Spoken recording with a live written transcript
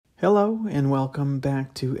Hello and welcome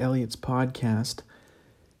back to Elliott's podcast.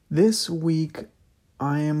 This week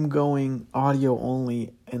I am going audio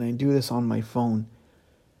only and I do this on my phone.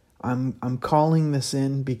 I'm calling this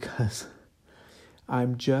in because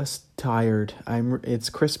I'm just tired.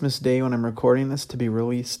 It's Christmas Day when I'm recording this, to be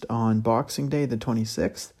released on Boxing Day, the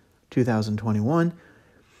 26th, 2021.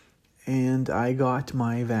 And I got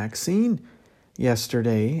my vaccine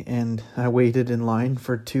yesterday, and I waited in line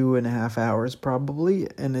for 2.5 hours probably,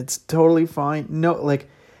 and it's totally fine. Never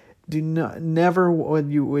would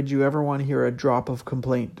you ever want to hear a drop of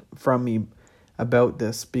complaint from me about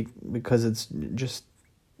this, because it's just,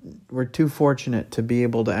 we're too fortunate to be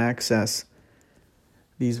able to access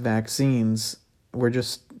these vaccines. We're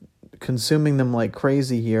just consuming them like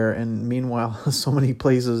crazy here, and meanwhile so many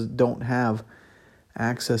places don't have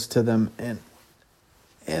access to them,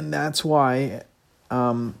 and that's why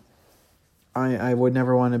I would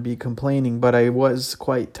never want to be complaining, but I was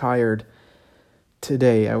quite tired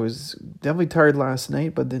today. I was definitely tired last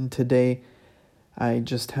night, but then today I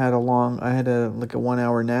just had a 1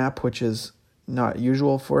 hour nap, which is not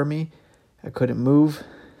usual for me. I couldn't move.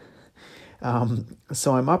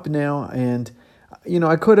 So I'm up now, and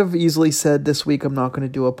I could have easily said this week I'm not going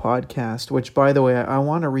to do a podcast, which, by the way, I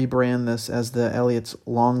want to rebrand this as the Elliott's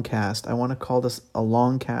Longcast. I want to call this a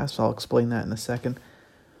Longcast. I'll explain that in a second.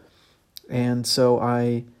 And so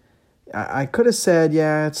I could have said,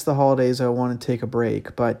 yeah, it's the holidays, I want to take a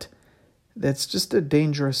break, but that's just a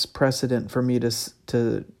dangerous precedent for me to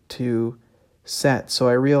set. So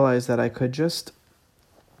I realized that I could just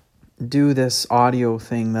do this audio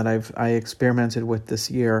thing that I experimented with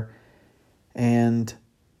this year, and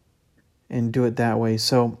do it that way.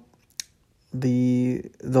 So the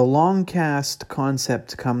long cast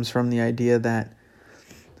concept comes from the idea that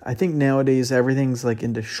I think nowadays everything's like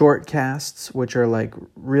into short casts, which are like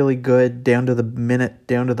really good, down to the minute,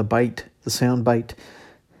 down to the bite, the sound bite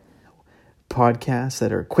podcasts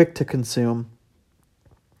that are quick to consume.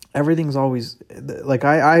 Everything's always like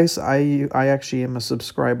I actually am a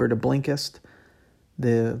subscriber to Blinkist,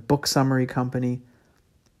 the book summary company.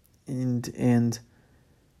 And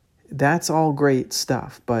that's all great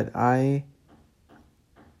stuff, but I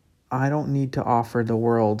don't need to offer the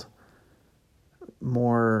world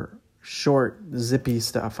more short, zippy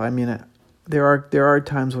stuff. I mean, there are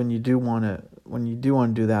times when you do want to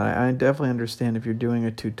do that. I definitely understand if you're doing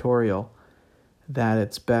a tutorial that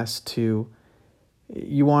it's best you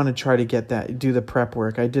want to try to do the prep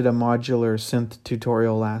work. I did a modular synth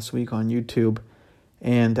tutorial last week on YouTube,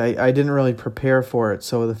 and I didn't really prepare for it,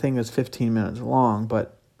 so the thing is 15 minutes long.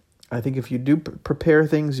 But I think if you do prepare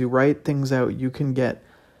things, you write things out, you can get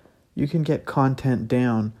content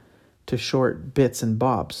down to short bits and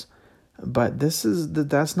bobs. But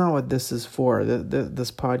that's not what this is for. This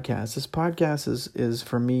podcast is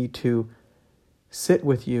for me to sit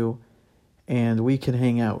with you, and we can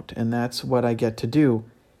hang out, and that's what I get to do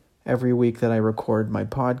every week that I record my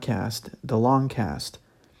podcast, the Longcast.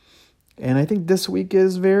 And I think this week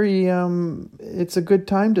is very, it's a good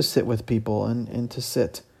time to sit with people and to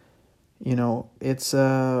sit. This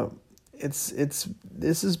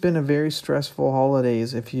has been a very stressful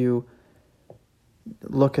holidays. If you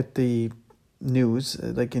look at the news,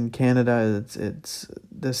 like in Canada, it's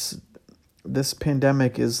this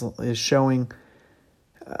pandemic is showing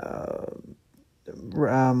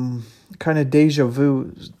kind of deja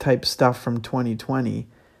vu type stuff from 2020,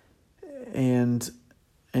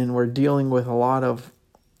 and we're dealing with a lot of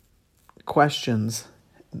questions,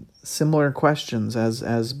 similar questions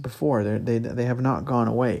as before. They have not gone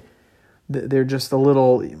away. They're just a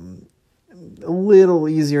little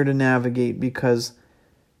easier to navigate because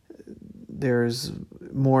there's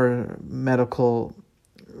more medical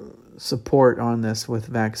support on this with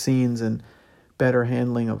vaccines and better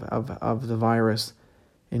handling of the virus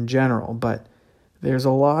in general. But there's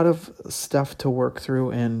a lot of stuff to work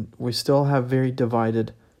through, and we still have very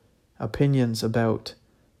divided opinions about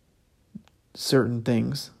certain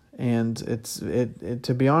things. And it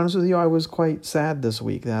to be honest with you, I was quite sad this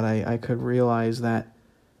week that I could realize that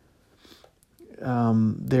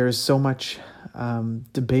there's so much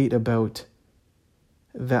debate about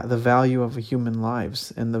the value of human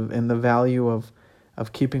lives and the value of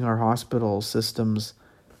keeping our hospital systems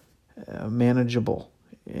manageable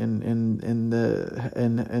and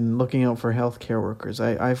looking out for healthcare workers.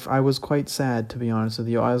 I was quite sad, to be honest with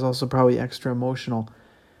you. I was also probably extra emotional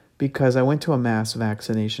because I went to a mass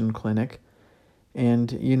vaccination clinic,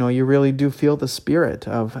 and you really do feel the spirit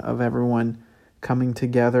of everyone coming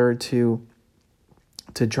together to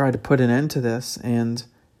try to put an end to this, and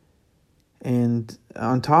And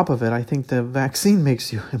on top of it, I think the vaccine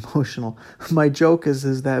makes you emotional. My joke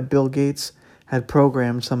is that Bill Gates had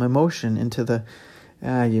programmed some emotion into the,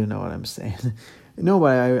 you know what I'm saying. No,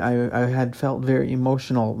 but I had felt very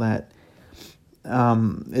emotional that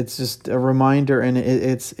it's just a reminder, and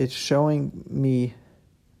it's showing me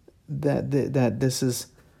that this is,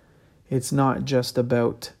 it's not just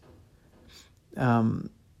about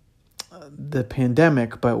the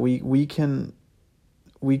pandemic, but we can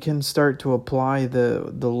start to apply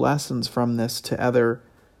the lessons from this to other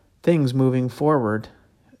things moving forward,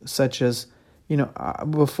 such as,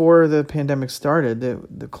 before the pandemic started,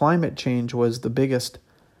 the climate change was the biggest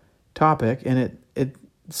topic, and it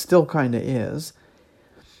still kind of is.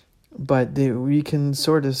 But we can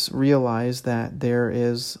sort of realize that there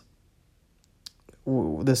is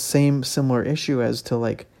the similar issue as to,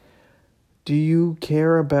 like, do you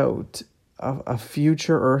care about a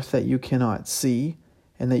future Earth that you cannot see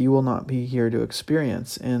and that you will not be here to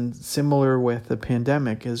experience? And similar with the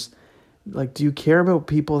pandemic is, like, do you care about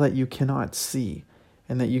people that you cannot see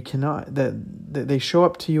and that you cannot, that they show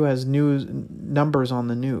up to you as news numbers on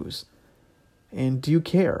the news? And do you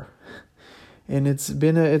care? And it's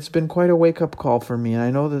been quite a wake up call for me. And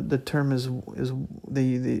I know that the term is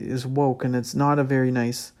woke, and it's not a very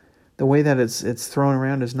nice, the way that it's thrown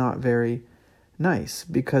around is not very nice,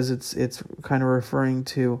 because it's kind of referring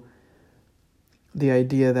to the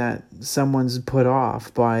idea that someone's put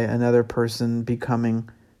off by another person becoming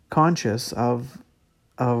conscious of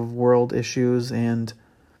world issues and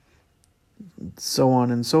so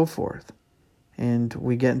on and so forth. And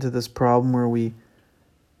we get into this problem where we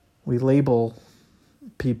label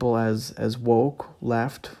people as woke,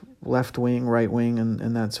 left wing, right wing,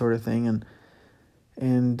 and that sort of thing.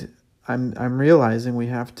 And I'm realizing we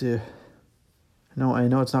have to. No, I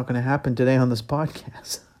know it's not going to happen today on this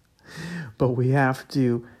podcast, but we have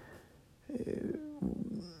to.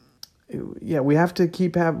 We have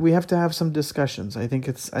to have some discussions. I think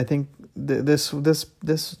this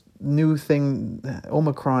new thing,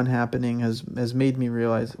 Omicron happening, has made me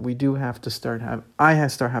realize we do have to start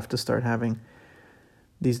have to start having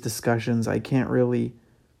these discussions. I can't really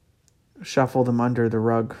shuffle them under the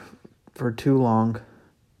rug for too long.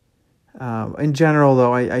 In general,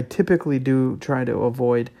 though, I typically do try to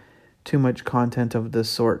avoid too much content of this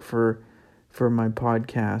sort for my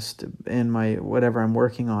podcast and my whatever I'm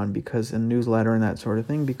working on, because in newsletter and that sort of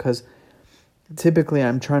thing, because typically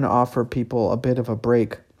I'm trying to offer people a bit of a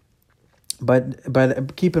break.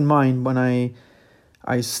 But keep in mind, when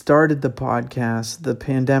I started the podcast, the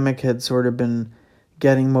pandemic had sort of been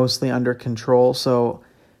getting mostly under control, so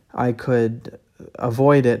I could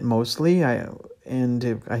avoid it mostly. I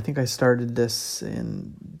think I started this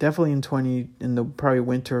in the probably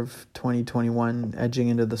winter of 2021, edging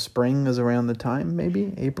into the spring is around the time,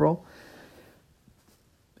 maybe April.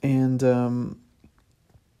 And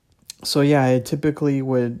so yeah, I typically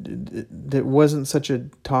it wasn't such a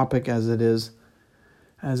topic as it is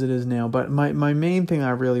now. But my main thing I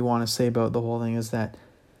really want to say about the whole thing is that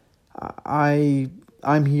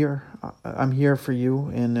I'm here for you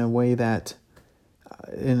in a way that,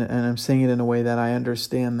 and I'm saying it in a way that I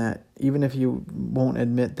understand that even if you won't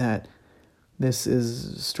admit that this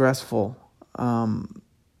is stressful,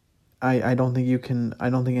 I don't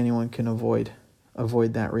think anyone can avoid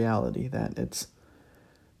that reality, that it's,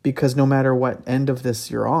 because no matter what end of this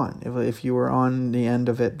you're on, if you were on the end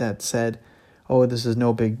of it that said, oh, this is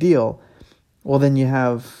no big deal, well, then you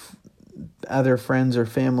have other friends or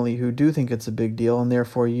family who do think it's a big deal, and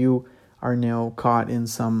therefore you are now caught in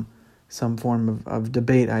some form of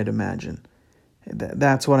debate, I'd imagine.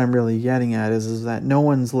 That's what I'm really getting at, is that no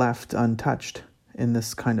one's left untouched in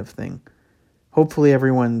this kind of thing. Hopefully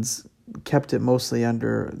everyone's kept it mostly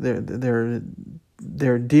under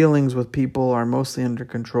their dealings with people are mostly under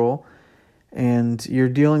control, and your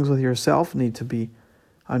dealings with yourself need to be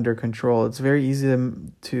under control. It's very easy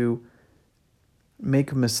to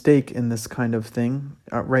make a mistake in this kind of thing.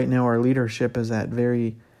 Right now our leadership is at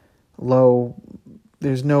very low.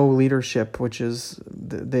 There's no leadership, which is,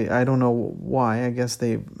 I don't know why. I guess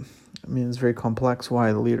it's very complex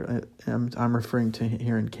why the leader, I'm referring to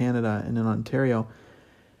here in Canada and in Ontario.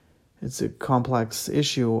 It's a complex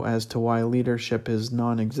issue as to why leadership is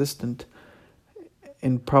non-existent,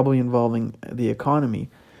 and probably involving the economy,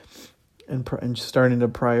 and starting to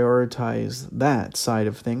prioritize that side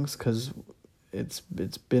of things, because it's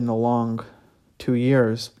been a long 2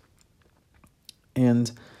 years,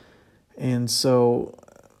 and so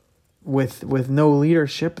with no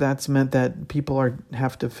leadership, that's meant that people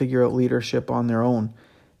have to figure out leadership on their own,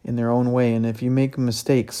 in their own way. And if you make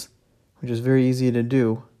mistakes, which is very easy to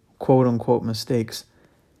do, quote unquote mistakes,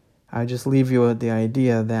 I just leave you with the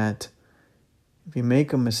idea that if you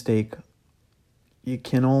make a mistake, you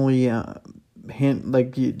can only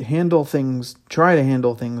you handle things. Try to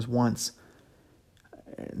handle things once.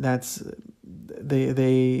 That's they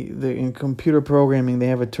in computer programming they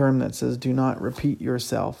have a term that says do not repeat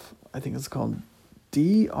yourself. I think it's called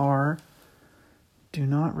DR. Do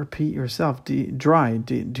not repeat yourself. Do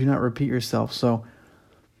not repeat yourself. So,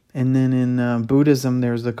 and then in Buddhism,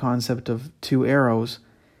 there's the concept of two arrows,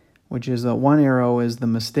 which is that one arrow is the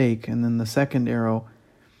mistake, and then the second arrow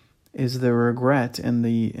is the regret and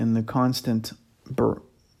the constant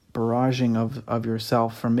barraging of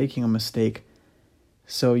yourself from making a mistake.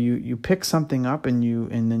 So you pick something up and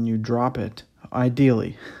then you drop it,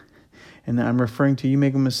 ideally. And I'm referring to you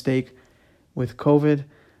make a mistake with COVID,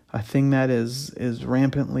 a thing that is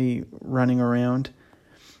rampantly running around,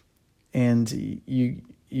 and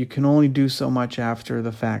you can only do so much after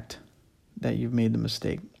the fact that you've made the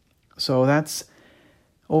mistake. So that's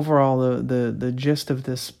overall the gist of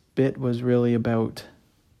this bit was really about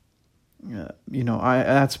this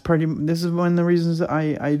is one of the reasons that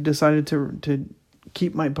I decided to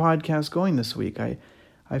keep my podcast going this week. I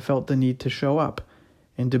felt the need to show up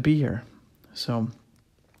and to be here. So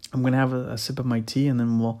I'm going to have a sip of my tea, and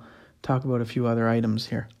then we'll talk about a few other items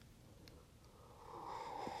here.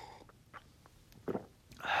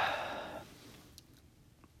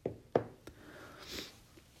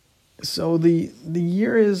 So the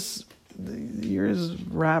year is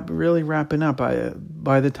really wrapping up.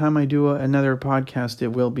 By the time I do another podcast, it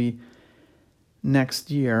will be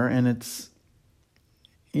next year, and it's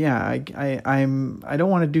I don't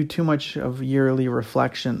want to do too much of yearly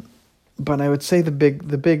reflection. But I would say the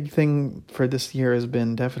big thing for this year has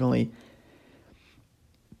been definitely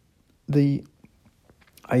the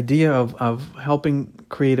idea of helping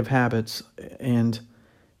creative habits and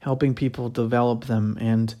helping people develop them.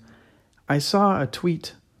 And I saw a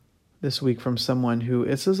tweet this week from someone who,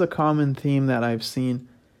 this is a common theme that I've seen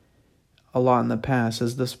a lot in the past,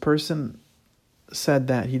 is this person said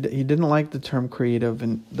that he didn't like the term creative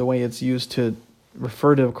and the way it's used to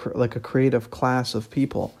refer to like a creative class of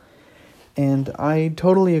people. And I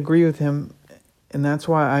totally agree with him, and that's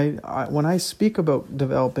why I when I speak about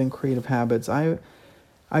developing creative habits, I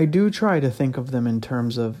do try to think of them in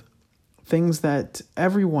terms of things that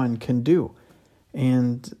everyone can do,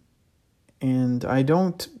 and I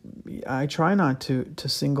try not to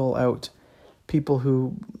single out people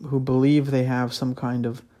who believe they have some kind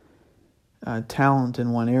of talent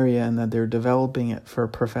in one area and that they're developing it for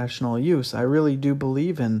professional use. I really do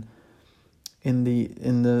believe in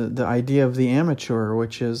the idea of the amateur,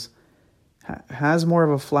 which has more of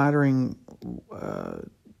a flattering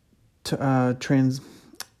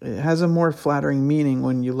it has a more flattering meaning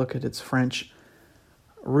when you look at its French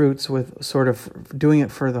roots, with sort of doing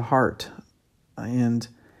it for the heart, but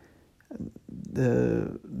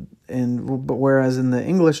whereas in the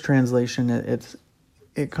English translation it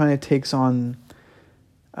kind of takes on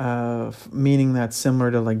meaning that's similar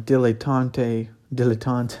to like dilettante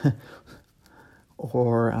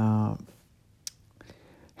or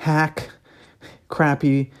hack,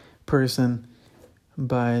 crappy person.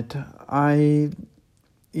 But I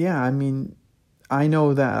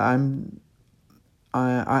know that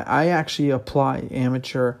I actually apply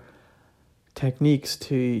amateur techniques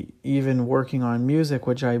to even working on music,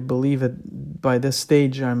 which I believe by this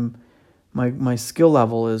stage my skill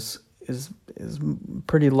level is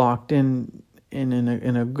pretty locked in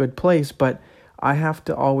a good place. But I have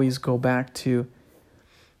to always go back to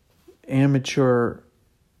amateur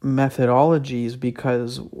methodologies,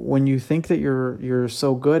 because when you think that you're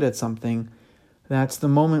so good at something, that's the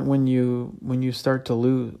moment when you start to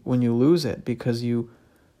lose it, because your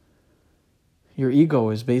ego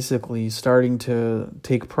is basically starting to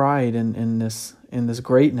take pride in this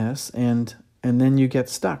greatness, and then you get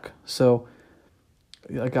stuck. So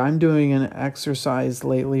like I'm doing an exercise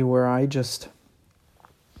lately where I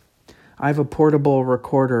have a portable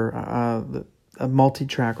recorder, a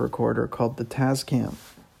multi-track recorder called the Tascam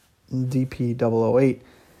DP008.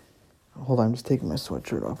 Hold on, I'm just taking my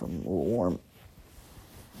sweatshirt off. I'm a little warm.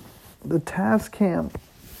 The Tascam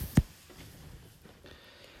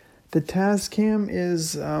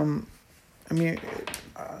is,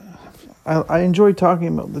 I enjoy talking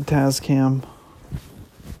about the Tascam.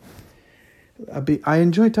 I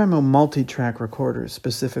enjoy talking about multi-track recorders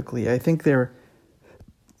specifically. I think they're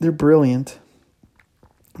brilliant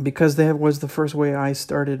because was the first way I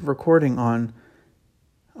started recording on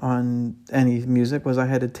any music. Was I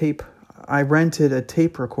had a tape. I rented a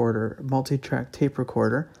tape recorder, multi-track tape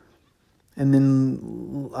recorder, and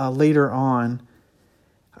then later on,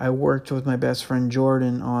 I worked with my best friend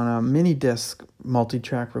Jordan on a mini disc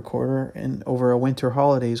multi-track recorder, and over a winter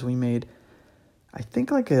holidays we made, I think,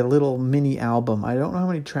 like a little mini album. I don't know how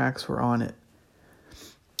many tracks were on it.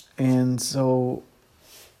 And so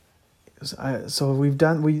we've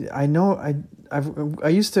done, I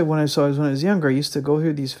used to, when I was younger, I used to go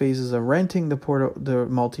through these phases of renting the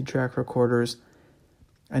multi-track recorders.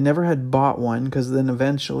 I never had bought one, because then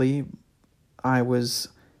eventually I was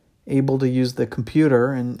able to use the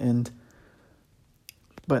computer,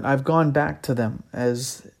 but I've gone back to them,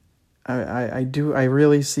 as I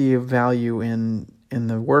really see a value in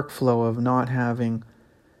the workflow of not having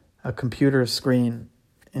a computer screen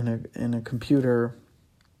in a computer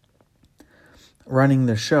running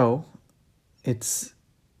the show. It's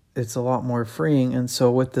a lot more freeing. And so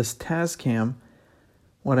with this Tascam,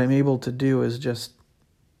 what I'm able to do is just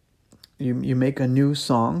you make a new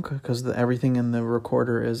song, because everything in the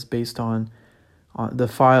recorder is based on the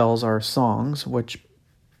files are songs, which,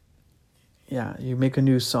 yeah, you make a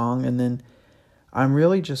new song, and then I'm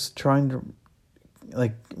really just trying to,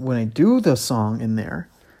 like, when I do the song in there,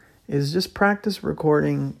 is just practice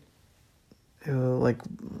recording like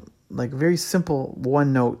very simple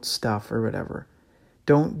one note stuff or whatever.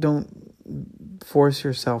 Don't force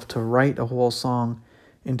yourself to write a whole song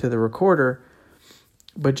into the recorder,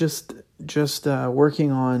 but just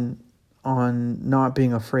working on not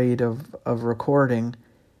being afraid of recording,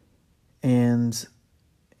 and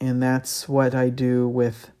that's what I do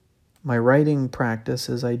with my writing practice.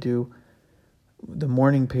 Is I do the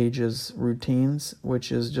morning pages routines,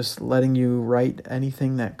 which is just letting you write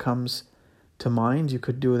anything that comes to mind. You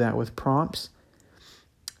could do that with prompts.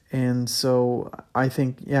 And so I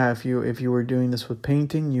think, yeah, if you were doing this with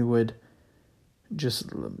painting, you would just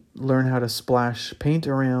learn how to splash paint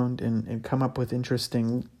around and come up with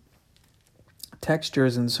interesting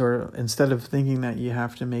textures, and sort of, instead of thinking that you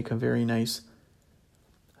have to make a very nice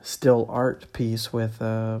still art piece with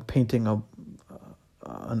painting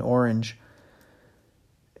an orange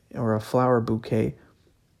or a flower bouquet,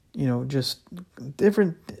 just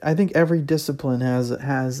different. I think every discipline has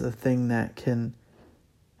a thing that can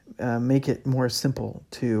make it more simple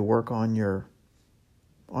to work on your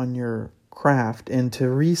craft, and to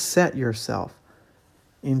reset yourself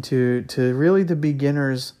into really the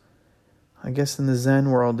beginner's, I guess in the Zen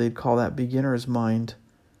world they'd call that beginner's mind,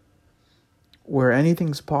 where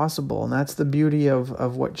anything's possible. And that's the beauty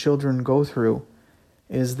of what children go through,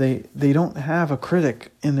 is they don't have a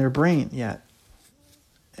critic in their brain yet.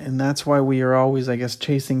 And that's why we are always, I guess,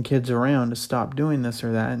 chasing kids around to stop doing this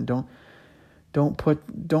or that, and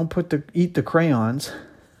eat the crayons.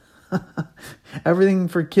 Everything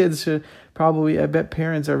for kids should probably, I bet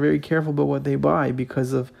parents are very careful about what they buy,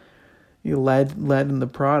 because of lead in the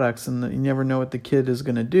products, and you never know what the kid is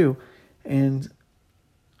going to do. And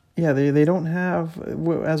yeah, they don't have,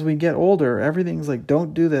 as we get older, everything's like,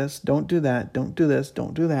 don't do this, don't do that, don't do this,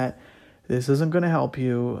 don't do that. This isn't going to help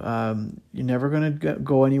you. You're never going to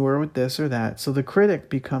go anywhere with this or that. So the critic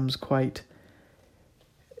becomes quite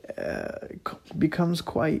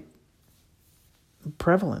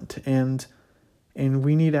prevalent, and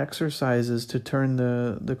we need exercises to turn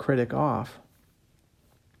the critic off,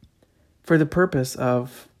 for the purpose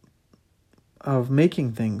of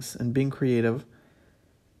making things and being creative.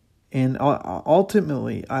 And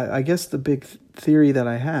ultimately, I guess the big theory that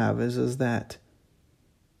I have is that,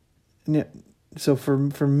 so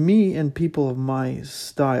for me and people of my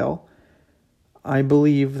style, I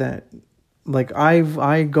believe that, like,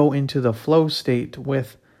 I go into the flow state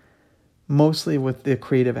mostly with the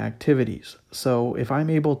creative activities. So if I'm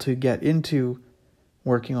able to get into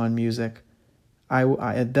working on music, I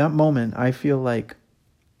at that moment I feel like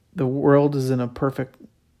the world is in a perfect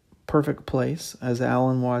place, as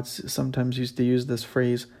Alan Watts sometimes used to use this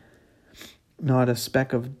phrase, not a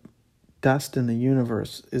speck of dust in the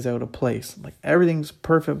universe is out of place. Like, everything's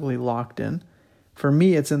perfectly locked in. For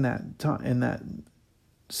me, it's in that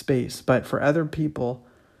space, but for other people,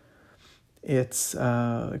 it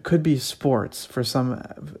could be sports. For some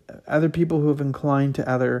other people who have inclined to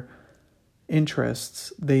other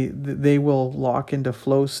interests, they will lock into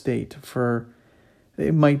flow state.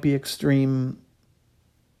 It might be extreme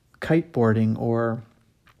kiteboarding or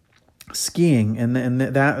skiing, and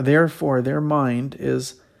that therefore their mind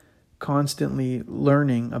is constantly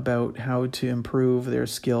learning about how to improve their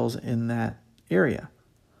skills in that area.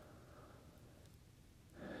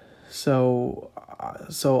 So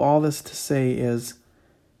all this to say is,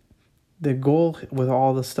 the goal with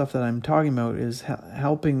all the stuff that I'm talking about is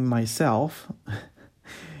helping myself.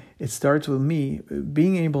 It starts with me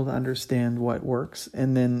being able to understand what works,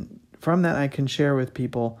 and then from that I can share with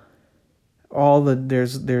people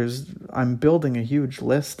I'm building a huge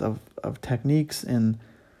list of techniques and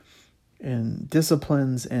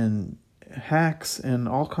disciplines and hacks and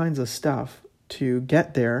all kinds of stuff to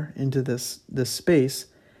get there into this space.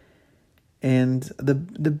 And the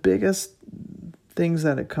biggest things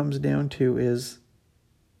that it comes down to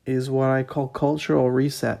is what I call cultural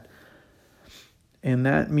reset. And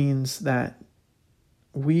that means that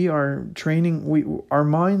we are training, our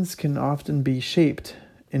minds can often be shaped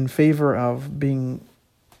in favor of being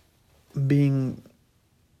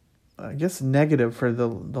I guess negative, for the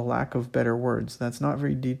lack of better words. That's not a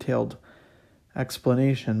very detailed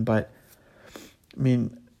explanation, but I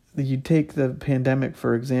mean, you take the pandemic,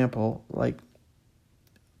 for example. Like,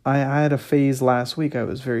 I had a phase last week. I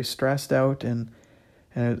was very stressed out, and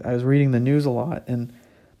I was reading the news a lot, and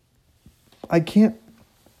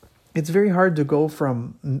it's very hard to go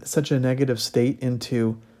from such a negative state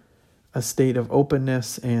into a state of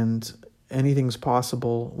openness and anything's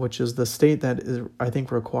possible, which is the state that is, I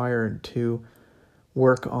think, required to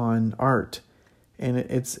work on art. And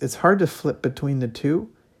it's hard to flip between the two,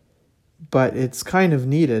 but it's kind of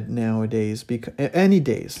needed nowadays. Because any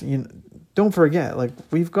days, don't forget, like,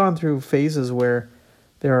 we've gone through phases where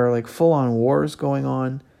there are like full-on wars going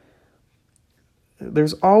on.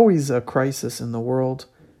 There's always a crisis in the world,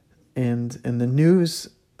 and the news.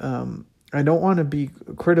 I don't want to be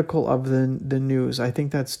critical of the news. I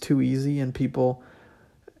think that's too easy, and people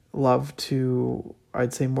love to,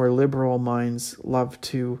 I'd say more liberal minds love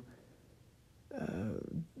to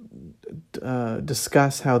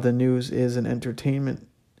discuss how the news is an entertainment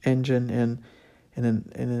engine and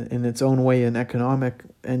in its own way an economic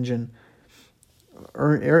engine.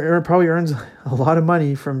 It probably earns a lot of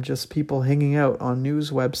money from just people hanging out on news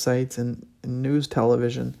websites and news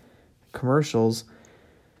television commercials.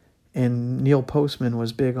 And Neil Postman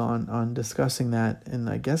was big on discussing that in,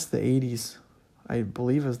 I guess, the 80s, I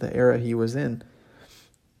believe, is the era he was in.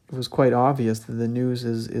 It was quite obvious that the news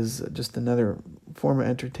is just another form of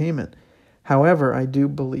entertainment. However, I do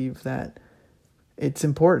believe that it's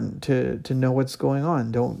important to know what's going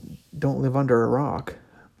on. Don't live under a rock.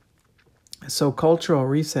 So cultural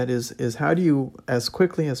reset is how do you, as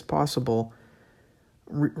quickly as possible,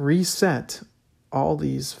 reset all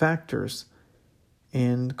these factors.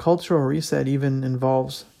 And cultural reset even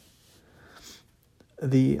involves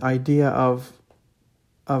the idea of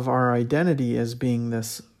our identity as being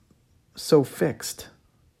this so fixed.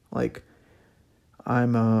 Like,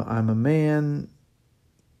 I'm a man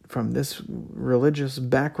from this religious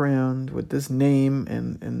background with this name,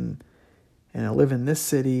 and I live in this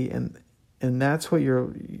city, and that's what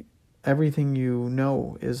everything you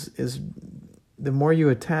know is the more you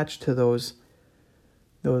attach to those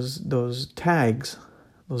tags,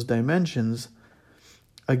 those dimensions,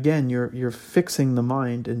 again, you're fixing the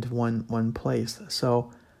mind into one place.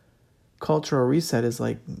 So cultural reset is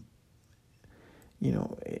like,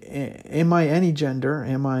 am I any gender?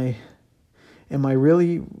 Am I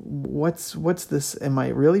really, what's this? Am I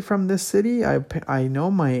really from this city? I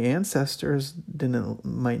know my ancestors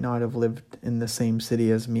might not have lived in the same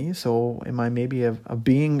city as me. So am I maybe a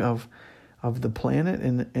being of the planet?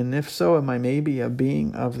 And if so, am I maybe a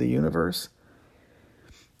being of the universe?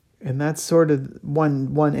 And that's sort of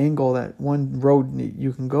one angle, that one road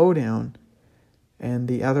you can go down. And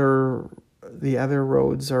the other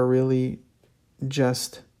roads are really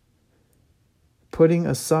just putting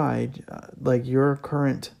aside like your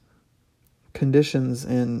current conditions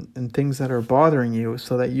and things that are bothering you,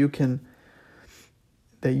 so that you can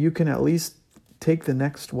at least take the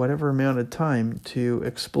next whatever amount of time to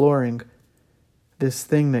exploring this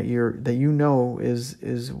thing that you know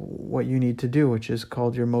is what you need to do, which is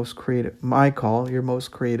called your most creative. I call your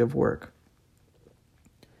most creative work.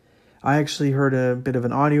 I actually heard a bit of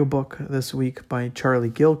an audiobook this week by Charlie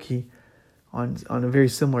Gilkey on a very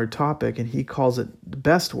similar topic, and he calls it the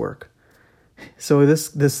best work. So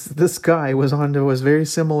this guy was very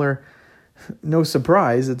similar. No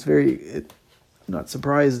surprise. I'm not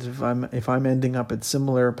surprised if I'm ending up at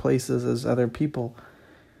similar places as other people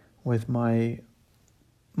with my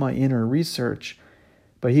inner research.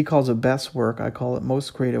 But he calls it best work. I call it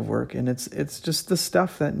most creative work, and it's just the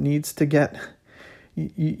stuff that needs to get.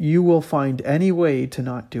 You will find any way to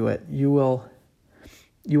not do it. You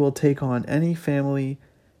will take on any family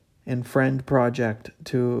and friend project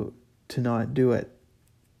to not do it.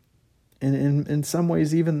 And in some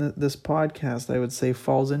ways, even this podcast, I would say,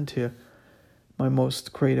 falls into my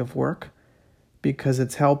most creative work, because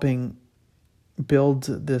it's helping build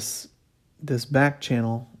this back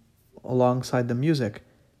channel alongside the music.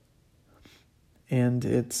 And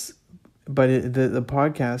it's but the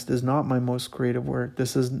podcast is not my most creative work.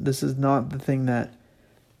 This is not the thing that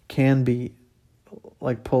can be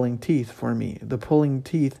like pulling teeth for me. The pulling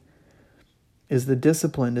teeth is the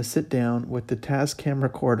discipline to sit down with the Tascam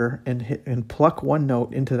recorder and pluck one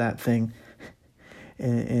note into that thing,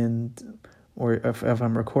 and or if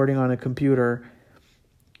I'm recording on a computer,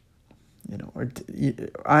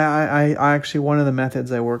 I actually, one of the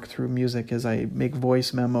methods I work through music is I make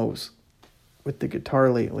voice memos with the guitar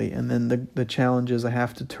lately, and then the challenge is I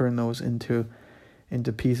have to turn those into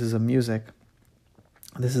pieces of music.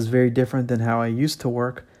 This is very different than how I used to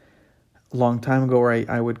work a long time ago, where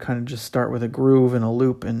I would kind of just start with a groove and a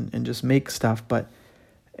loop and just make stuff,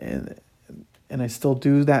 and I still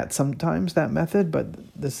do that sometimes, that method, but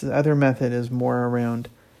this other method is more around,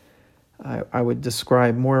 I would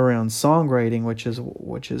describe more around songwriting,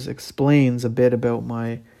 which explains a bit about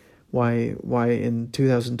why in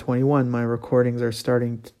 2021 my recordings are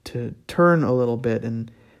starting to turn a little bit,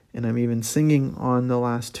 and I'm even singing on the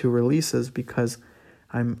last two releases, because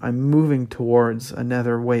I'm moving towards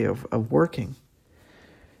another way of working.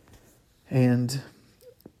 And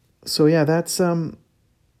so the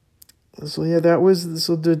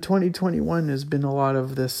 2021 has been a lot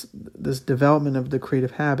of this development of the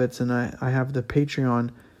creative habits, and I have the Patreon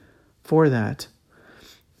for that.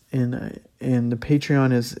 And the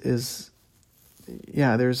Patreon is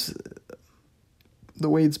there's, the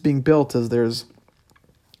way it's being built is there's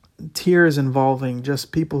tiers involving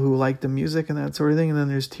just people who like the music and that sort of thing, and then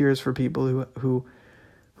there's tiers for people who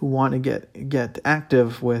want to get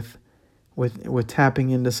active with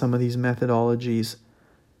tapping into some of these methodologies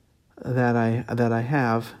that I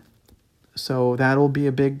have. So that'll be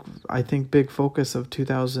a big focus of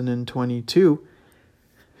 2022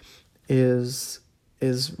 is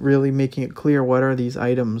really making it clear what are these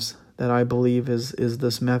items that I believe is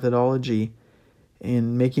this methodology,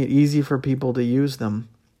 and making it easy for people to use them.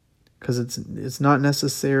 Because it's not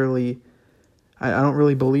necessarily, I don't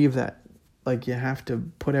really believe that like you have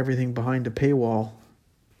to put everything behind a paywall.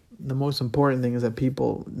 The most important thing is that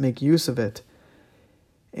people make use of it,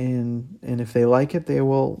 and if they like it, they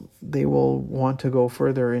will want to go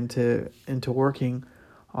further into working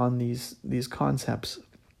on these concepts.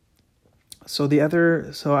 So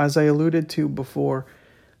as I alluded to before,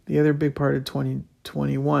 the other big part of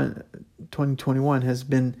 2021 has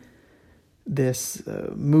been this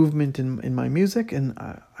movement in my music, and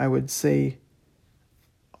I would say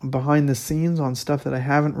behind the scenes on stuff that I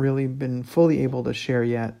haven't really been fully able to share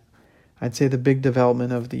yet. I'd say the big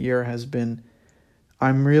development of the year has been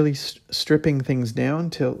I'm really stripping things down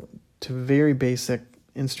to very basic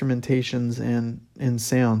instrumentations and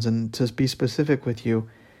sounds. And to be specific with you,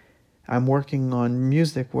 I'm working on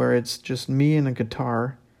music where it's just me and a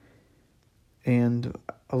guitar and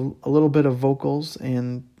a little bit of vocals,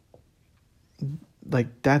 and like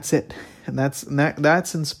that's it. And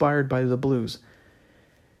that's inspired by the blues.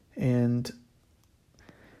 And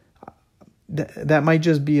that might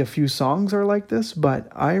just be a few songs are like this,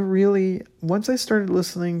 but once I started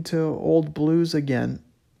listening to old blues again,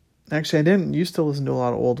 actually I didn't used to listen to a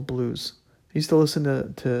lot of old blues. I used to listen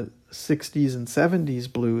to 60s and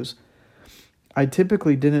 70s blues. I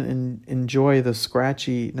typically didn't enjoy the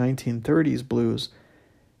scratchy 1930s blues.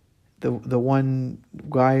 The one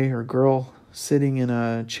guy or girl sitting in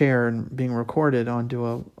a chair and being recorded onto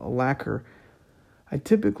a lacquer. I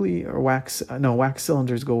typically, or wax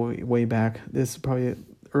cylinders go way back. This is probably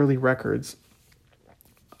early records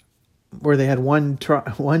where they had one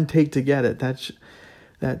take to get it. That's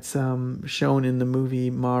shown in the movie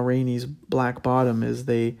Ma Rainey's Black Bottom. Is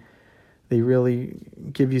they really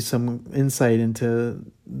give you some insight into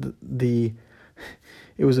the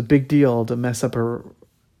it was a big deal to mess up a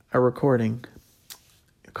recording,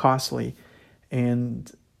 costly, and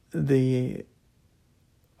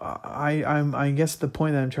I guess the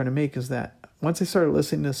point that I'm trying to make is that once I started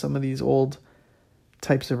listening to some of these old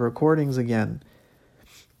types of recordings again,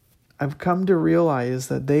 I've come to realize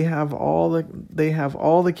that they have all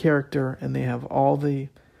the character, and they have all the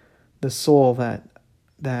soul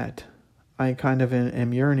that I kind of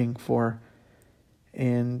am yearning for.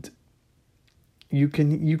 And you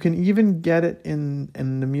can even get it in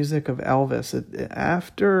the music of Elvis.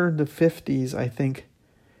 After the 50s, I think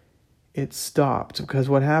it stopped, because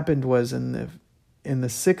what happened was in the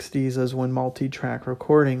 60s is when multi-track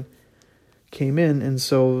recording came in, and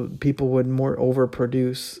so people would more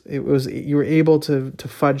overproduce. You were able to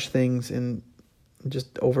fudge things and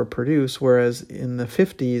just overproduce, whereas in the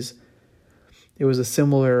 50s it was a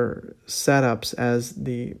similar setups as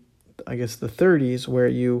the 30s, where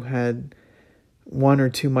you had one or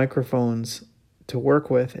two microphones to work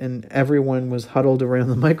with, and everyone was huddled around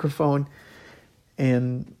the microphone,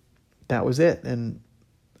 and that was it. And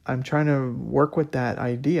I'm trying to work with that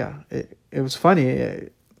idea. It was funny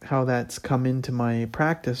how that's come into my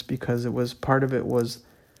practice, because it was part of it was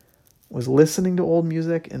listening to old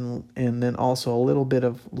music, and then also a little bit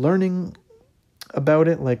of learning about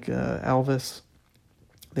it, like Elvis.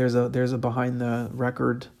 There's a behind the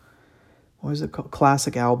record, what is it called?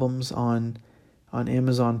 Classic albums on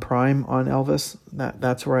Amazon Prime on Elvis.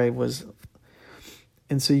 That's where I was.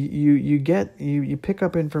 And so you pick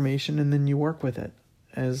up information, and then you work with it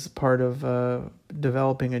as part of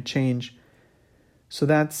developing a change. So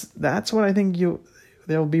that's what I think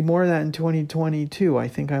there'll be more of that in 2022. I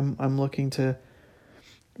think I'm looking to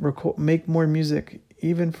make more music,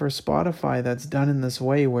 even for Spotify, that's done in this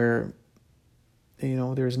way where,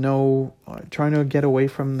 there's no trying to get away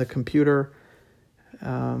from the computer,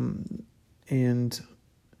 and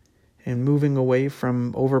moving away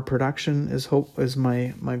from overproduction is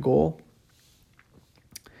my goal.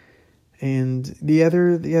 And the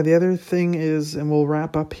other thing is, and we'll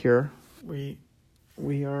wrap up here. We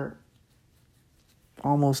are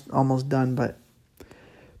almost done, but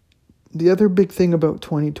the other big thing about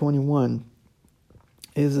 2021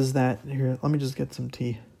 is that, here, let me just get some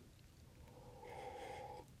tea.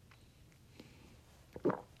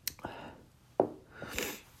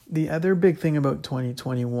 The other big thing about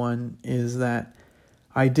 2021 is that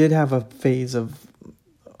I did have a phase of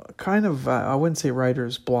kind of, I wouldn't say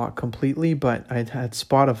writer's block completely, but I had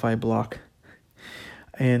Spotify block.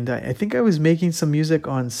 And I think I was making some music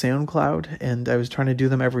on SoundCloud, and I was trying to do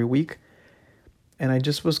them every week. And I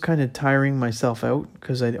just was kind of tiring myself out,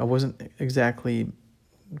 because I wasn't exactly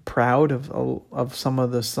proud of some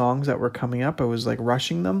of the songs that were coming up. I was like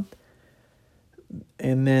rushing them.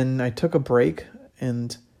 And then I took a break,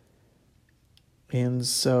 and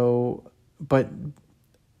so, but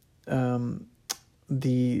to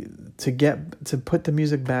put the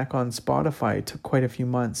music back on Spotify took quite a few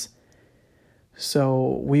months.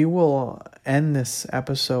 So we will end this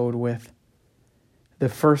episode with the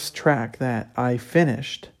first track that I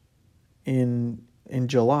finished in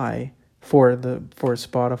July for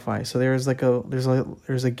Spotify. So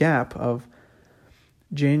there's a gap of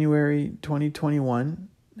January 2021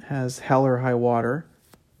 has Hell or High Water,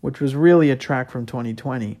 which was really a track from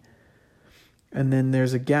 2020. And then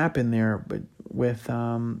there's a gap in there, but with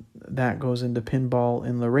that goes into Pinball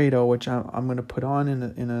in Laredo, which I'm going to put on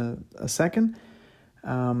in a second.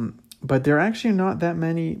 But there are actually not that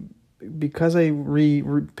many, because I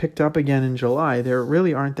picked up again in July. There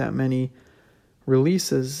really aren't that many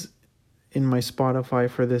releases in my Spotify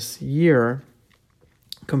for this year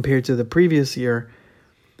compared to the previous year.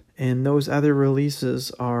 And those other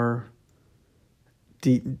releases are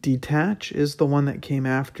Detach is the one that came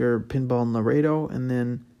after Pinball in Laredo, and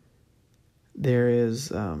then there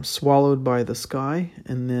is Swallowed by the Sky,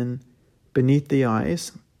 and then Beneath the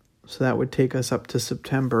Eyes. So that would take us up to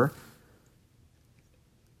September.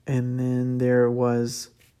 And then there was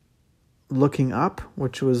Looking Up,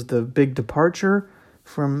 which was the big departure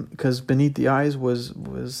from, because Beneath the Eyes was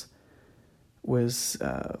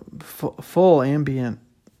full ambient,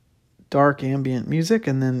 dark ambient music,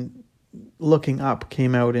 and then Looking Up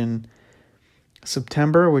came out in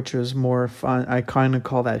September, which was more fun. I kind of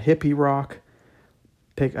call that hippie rock.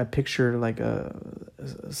 I picture like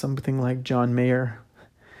something like John Mayer.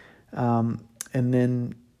 And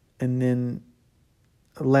then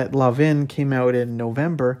Let Love In came out in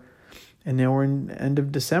November, and now we're in end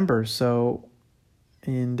of December. So,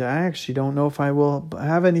 and I actually don't know if I will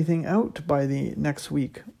have anything out by the next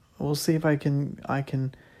week. We'll see if I can.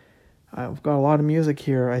 I've got a lot of music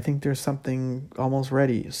here. I think there's something almost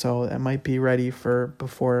ready, so it might be ready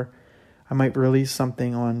before I might release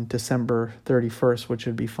something on December 31st, which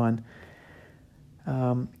would be fun.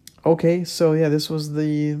 Okay, so yeah, this was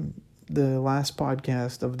the last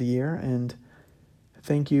podcast of the year, and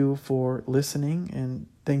thank you for listening, and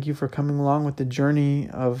thank you for coming along with the journey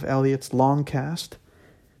of Elliott's long cast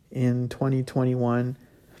in 2021.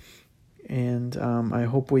 And I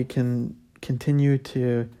hope we can continue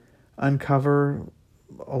to uncover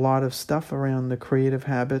a lot of stuff around the creative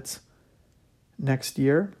habits next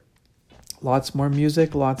year. Lots more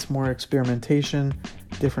music, lots more experimentation,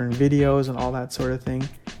 different videos, and all that sort of thing.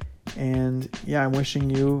 And yeah, I'm wishing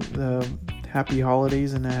you the happy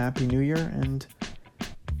holidays and a happy new year. And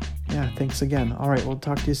yeah, thanks again. All right, we'll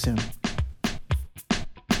talk to you soon.